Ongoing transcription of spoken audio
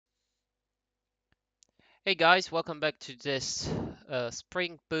Hey guys, welcome back to this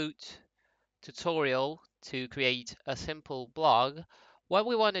Spring Boot tutorial to create a simple blog. What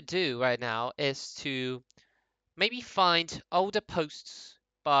we want to do right now is to maybe find all the posts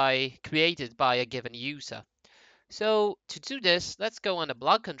created by a given user. So to do this, let's go on the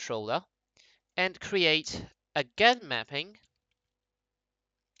blog controller and create a get mapping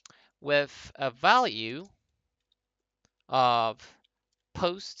with a value of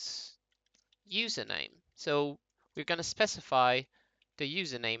posts username. So we're going to specify the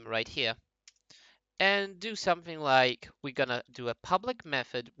username right here, and do something like we're gonna do a public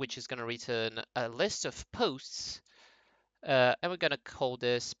method which is gonna return a list of posts, and we're gonna call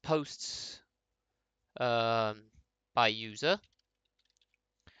this posts um, by user,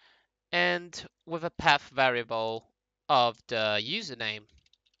 and with a path variable of the username.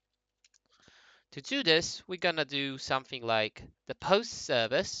 To do this, we're gonna do something like the post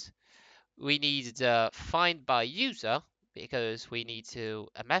service. We need the find by user because we need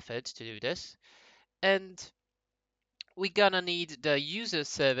a method to do this, and we're gonna need the user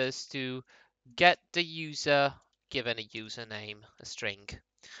service to get the user given a username, a string.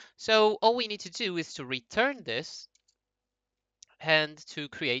 So all we need to do is to return this and to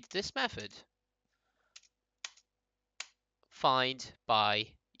create this method, find by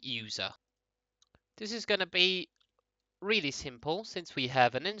user. This is going to be really simple since we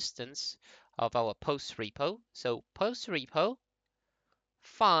have an instance of our post repo. So post repo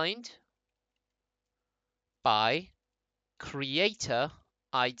find by creator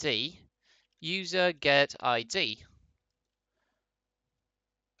ID user get ID.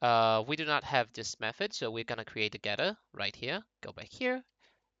 We do not have this method, so we're going to create a getter right here. Go back here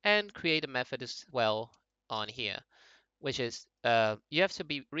and create a method as well on here, which is you have to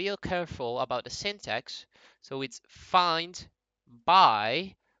be real careful about the syntax. So it's find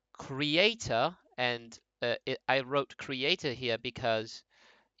by creator, and I wrote creator here because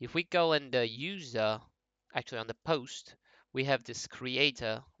if we go in the user, actually on the post, we have this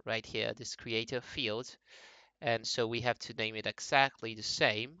creator right here, this creator field, and so we have to name it exactly the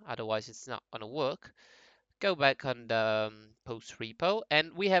same, otherwise it's not going to work. Go back on the post repo,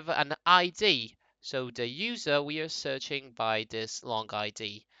 and we have an ID. So the user, we are searching by this long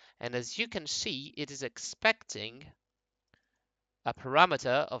ID. And as you can see, it is expecting a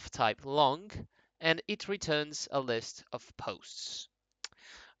parameter of type long, and it returns a list of posts.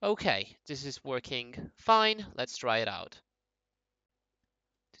 Okay, this is working fine. Let's try it out.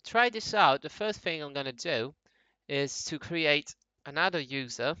 To try this out, the first thing I'm going to do is to create another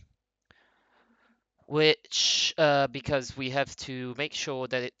user, which because we have to make sure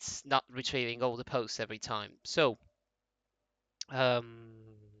that it's not retrieving all the posts every time. So um,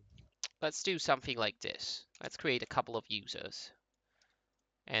 let's do something like this. Let's create a couple of users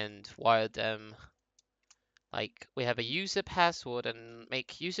and wire them, like we have a user password, and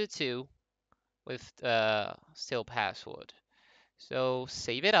make user2 with still password. So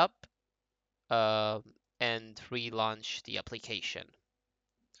save it up and relaunch the application.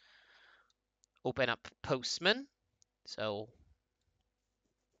 Open up Postman so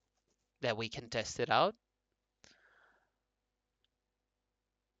that we can test it out.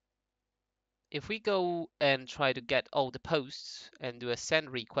 If we go and try to get all the posts and do a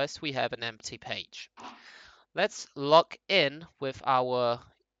send request, we have an empty page. Let's log in with our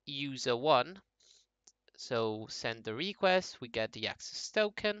user1. So send the request, we get the access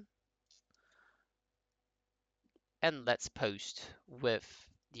token, and let's post with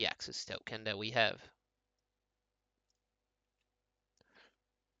the access token that we have.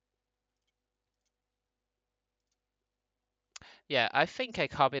 Yeah, I think I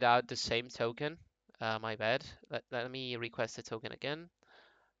copied out the same token. My bad. Let me request the token again.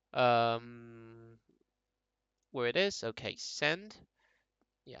 Um, where it is? Okay, send.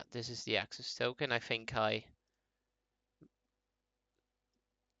 Yeah, this is the access token. I think I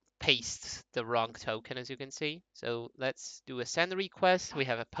paste the wrong token, as you can see. So let's do a send request. We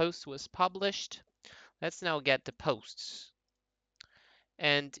have a post was published. Let's now get the posts.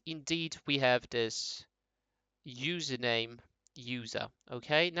 And indeed, we have this username user.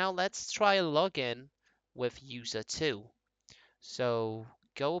 Okay, now let's try a login with user2. So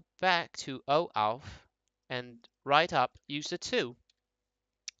go back to OAuth and write up user2.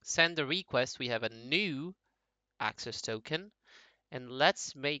 Send the request. We have a new access token. And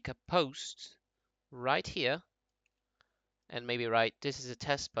let's make a post right here, and maybe write this is a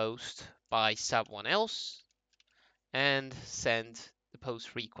test post by someone else, and send the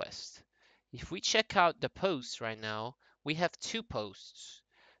post request. If we check out the posts right now, we have two posts.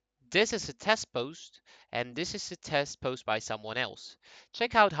 This is a test post, and this is a test post by someone else.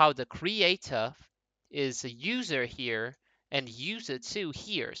 Check out how the creator is a user here and user2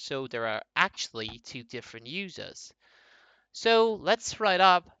 here. So there are actually two different users. So let's write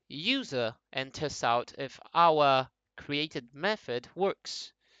up user and test out if our created method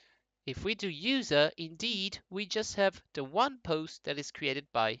works. If we do user, indeed, we just have the one post that is created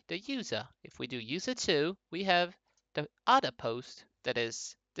by the user. If we do user2, we have the other post that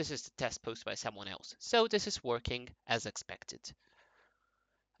is, this is the test post by someone else. So this is working as expected.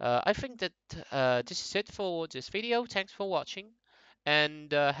 I think that this is it for this video. Thanks for watching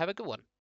and have a good one.